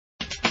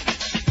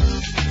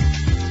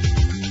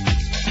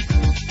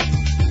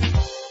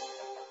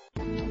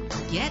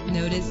get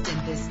noticed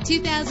in this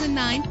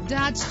 2009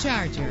 Dodge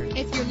Charger.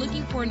 If you're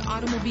looking for an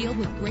automobile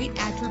with great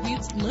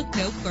attributes, look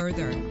no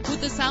further.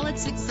 With a solid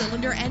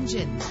 6-cylinder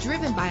engine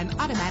driven by an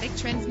automatic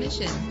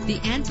transmission, the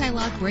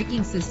anti-lock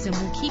braking system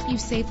will keep you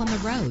safe on the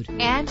road.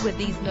 And with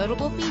these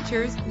notable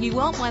features, you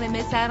won't want to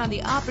miss out on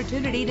the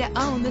opportunity to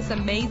own this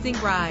amazing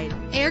ride.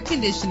 Air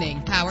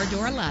conditioning, power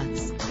door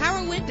locks,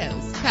 power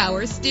windows,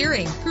 power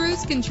steering,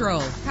 cruise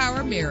control,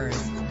 power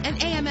mirrors,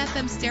 an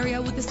AM/FM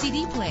stereo with a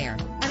CD player,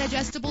 an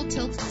adjustable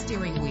tilt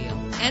steering wheel.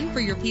 And for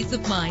your peace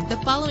of mind, the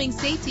following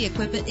safety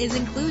equipment is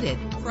included: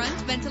 front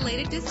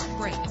ventilated disc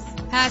brakes,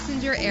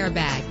 passenger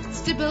airbag,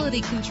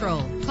 stability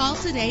control. Call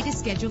today to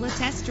schedule a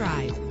test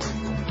drive.